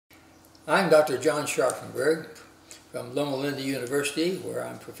I'm Dr. John Scharffenberg from Loma Linda University, where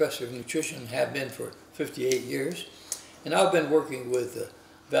I'm professor of nutrition and have been for 58 years. And I've been working with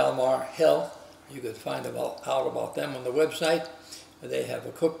Valmar Health. You can find out about them on the website. They have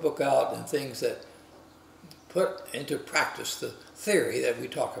a cookbook out and things that put into practice the theory that we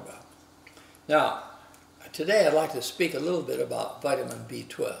talk about. Now, today I'd like to speak a little bit about vitamin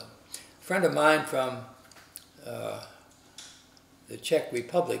B12. A friend of mine from the Czech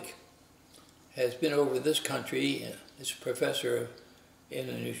Republic has been over this country. He's a professor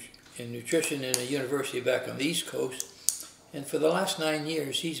in nutrition in a university back on the East Coast. And for the last 9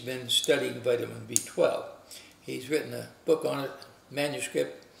 years, he's been studying vitamin B12. He's written a book on it,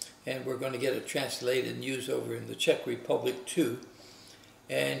 manuscript, and we're going to get it translated and used over in the Czech Republic too.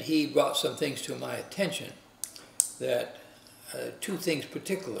 And he brought some things to my attention that, two things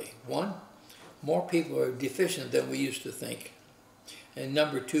particularly. One, more people are deficient than we used to think. And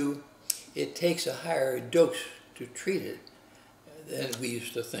number two, it takes a higher dose to treat it than we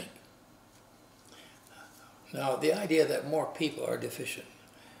used to think. Now, the idea that more people are deficient.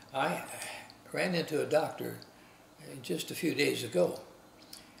 I ran into a doctor just a few days ago.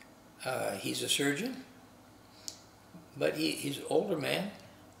 He's a surgeon, but he's an older man.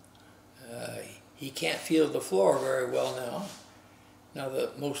 He can't feel the floor very well now. Now,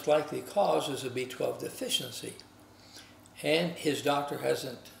 the most likely cause is a B12 deficiency. And his doctor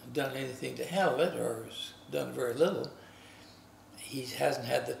hasn't done anything to handle it, or has done very little. He hasn't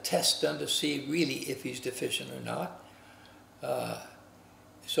had the test done to see really if he's deficient or not.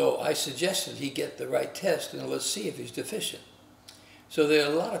 So I suggested he get the right test and let's see if he's deficient. So there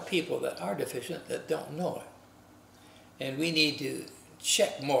are a lot of people that are deficient that don't know it. And we need to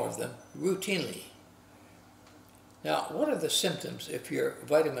check more of them routinely. Now, what are the symptoms if you're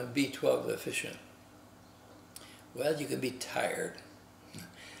vitamin B12 deficient? Well, you can be tired.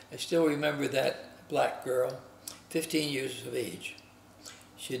 I still remember that black girl, 15 years of age.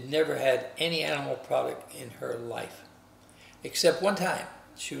 She had never had any animal product in her life, except one time.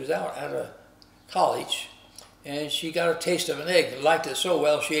 She was out of college, and she got a taste of an egg and liked it so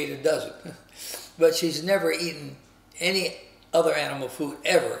well she ate a dozen. But she's never eaten any other animal food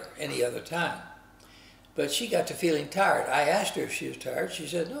ever, any other time. But she got to feeling tired. I asked her if she was tired. She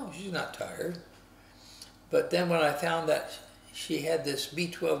said, no, she's not tired. But then when I found that she had this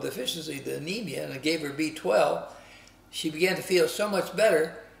B12 deficiency, the anemia, and I gave her B12, she began to feel so much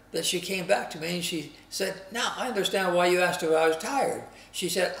better that she came back to me and she said, now I understand why you asked if I was tired. She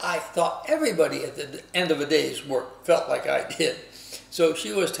said, I thought everybody at the end of a day's work felt like I did. So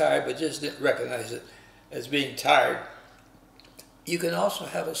she was tired, but just didn't recognize it as being tired. You can also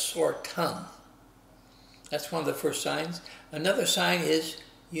have a sore tongue. That's one of the first signs. Another sign is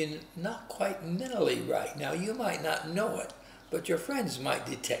you're not quite mentally right. Now, you might not know it, but your friends might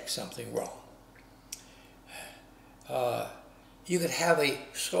detect something wrong. You could have a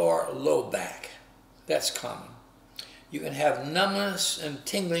sore low back. That's common. You can have numbness and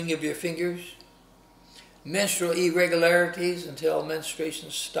tingling of your fingers, menstrual irregularities until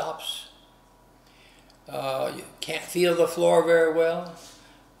menstruation stops. You can't feel the floor very well.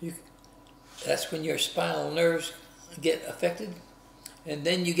 That's when your spinal nerves get affected. And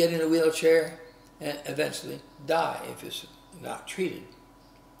then you get in a wheelchair and eventually die if it's not treated.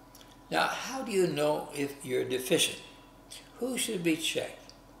 Now, how do you know if you're deficient? Who should be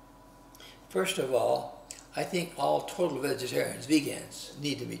checked? First of all, I think all total vegetarians, vegans,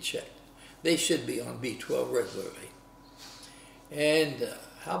 need to be checked. They should be on B12 regularly. And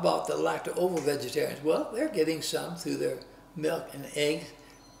how about the lacto-ovo-vegetarians? Well, they're getting some through their milk and eggs,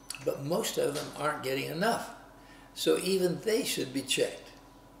 but most of them aren't getting enough. So even they should be checked.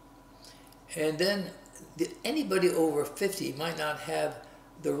 And then anybody over 50 might not have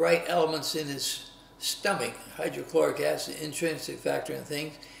the right elements in his stomach, hydrochloric acid, intrinsic factor and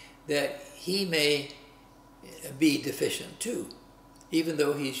things, that he may be deficient too, even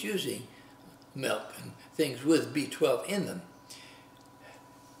though he's using milk and things with B12 in them.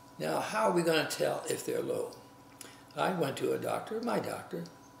 Now, how are we going to tell if they're low? I went to a doctor, my doctor,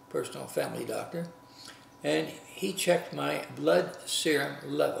 personal family doctor, and he checked my blood serum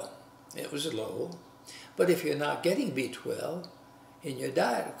level. It was low, but if you're not getting B12 in your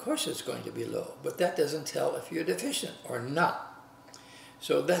diet, of course it's going to be low, but that doesn't tell if you're deficient or not.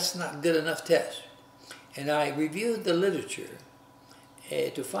 So that's not good enough test. And I reviewed the literature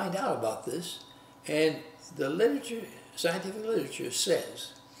to find out about this, and the literature, scientific literature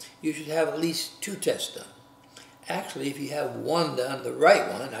says you should have at least 2 tests done. Actually, if you have one done, the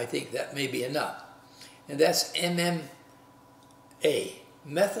right one, I think that may be enough. And that's MMA,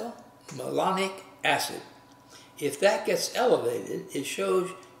 methylmalonic acid. If that gets elevated, it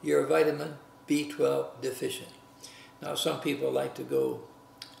shows you're vitamin B12 deficient. Now some people like to go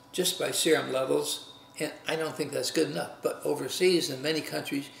just by serum levels, and I don't think that's good enough. But overseas in many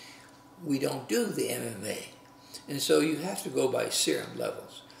countries, we don't do the MMA. And so you have to go by serum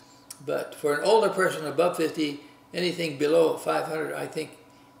levels. But for an older person above 50, anything below 500, I think,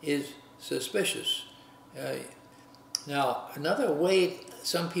 is suspicious. Now, another way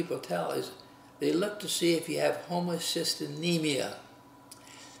some people tell is they look to see if you have homocystinemia.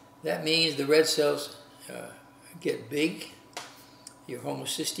 That means the red cells get big, your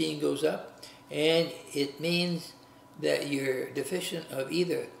homocysteine goes up, and it means that you're deficient of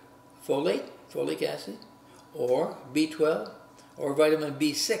either folate, folic acid, or B12, or vitamin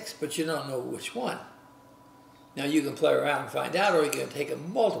B6, but you don't know which one. Now you can play around and find out, or you can take a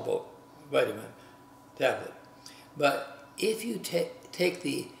multiple vitamin tablet. But if you take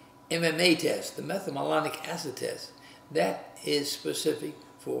the MMA test, the methylmalonic acid test, that is specific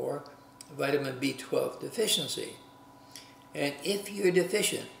for vitamin B12 deficiency. And if you're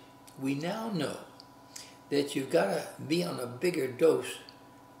deficient, we now know that you've got to be on a bigger dose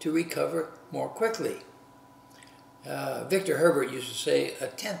to recover more quickly. Victor Herbert used to say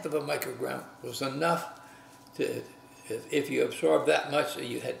 1/10 of a microgram was enough to, if you absorb that much,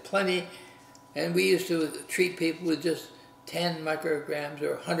 you had plenty. And we used to treat people with just 10 micrograms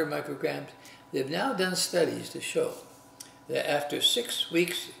or 100 micrograms. They've now done studies to show that after 6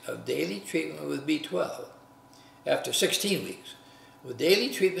 weeks of daily treatment with B12, after 16 weeks with daily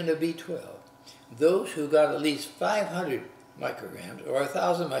treatment of B12, those who got at least 500 micrograms or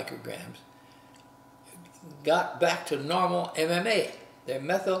 1,000 micrograms got back to normal MMA. Their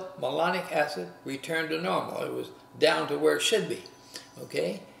methylmalonic acid returned to normal. It was down to where it should be,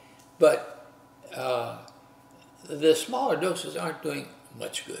 okay? But the smaller doses aren't doing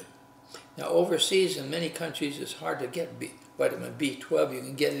much good. Now overseas in many countries it's hard to get vitamin B12. You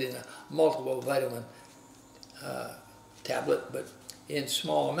can get it in a multiple vitamin tablet, but in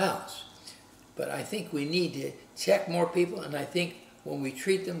small amounts. But I think we need to check more people, and I think when we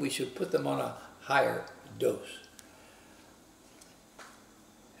treat them we should put them on a higher dose.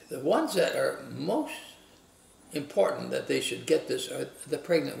 The ones that are most important that they should get this are the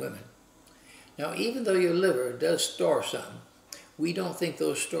pregnant women. Now, even though your liver does store some, we don't think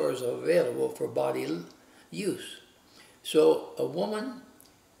those stores are available for body use. So a woman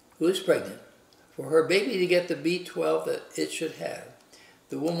who is pregnant, for her baby to get the B12 that it should have,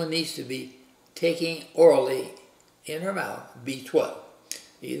 the woman needs to be taking orally in her mouth B12,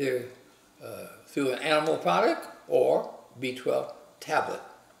 either through an animal product or B12 tablet.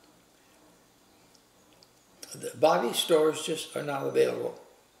 The body stores just are not available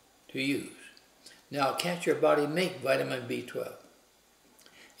to use. Now, can't your body make vitamin B12?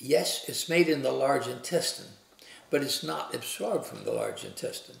 Yes, it's made in the large intestine, but it's not absorbed from the large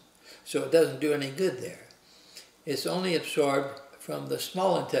intestine, so it doesn't do any good there. It's only absorbed from the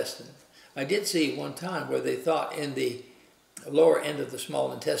small intestine. I did see one time where they thought in the lower end of the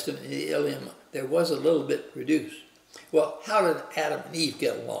small intestine, in the ileum, there was a little bit reduced. Well, how did Adam and Eve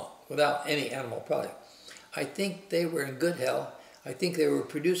get along without any animal product? I think they were in good health. I think they were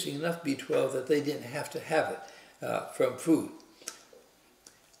producing enough B12 that they didn't have to have it from food.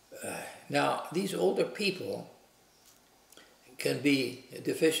 Now, these older people can be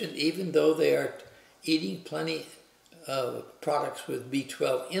deficient even though they are eating plenty of products with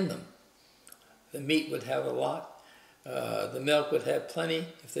B12 in them. The meat would have a lot. The milk would have plenty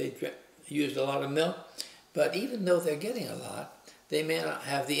if they used a lot of milk. But even though they're getting a lot, they may not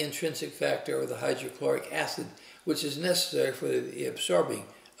have the intrinsic factor or the hydrochloric acid, which is necessary for the absorbing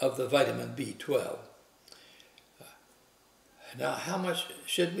of the vitamin B12. Now, how much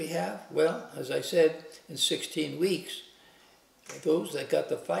should we have? Well, as I said, in 16 weeks, those that got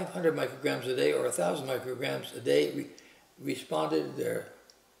the 500 micrograms a day or 1,000 micrograms a day responded. Their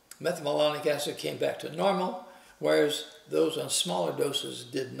methylmalonic acid came back to normal, whereas those on smaller doses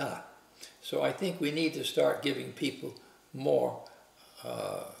did not. So I think we need to start giving people more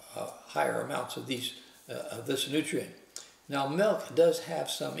higher amounts of this nutrient. Now, milk does have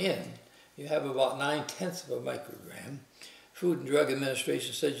some in. You have about 9/10 of a microgram. Food and Drug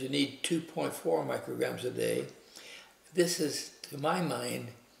Administration says you need 2.4 micrograms a day. This is, to my mind,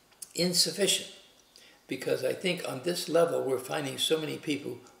 insufficient, because I think on this level we're finding so many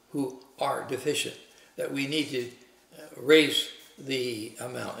people who are deficient that we need to raise the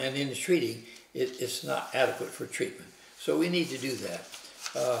amount. And in treating, it's not adequate for treatment. So we need to do that.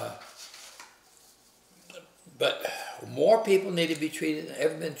 But more people need to be treated than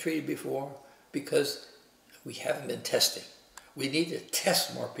ever been treated before, because we haven't been testing. We need to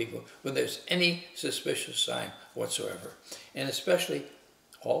test more people when there's any suspicious sign whatsoever. And especially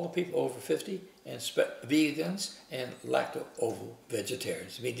all the people over 50 and vegans and lacto-ovo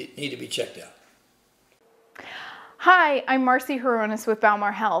vegetarians need to be checked out. Hi, I'm Marcy Huronis with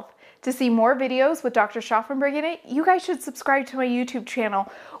Balmar Health. To see more videos with Dr. Scharffenberg in it, you guys should subscribe to my YouTube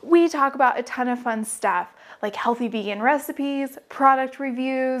channel. We talk about a ton of fun stuff like healthy vegan recipes, product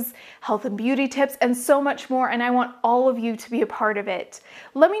reviews, health and beauty tips, and so much more, and I want all of you to be a part of it.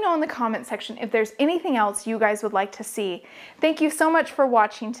 Let me know in the comment section if there's anything else you guys would like to see. Thank you so much for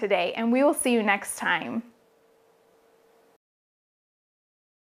watching today, and we will see you next time.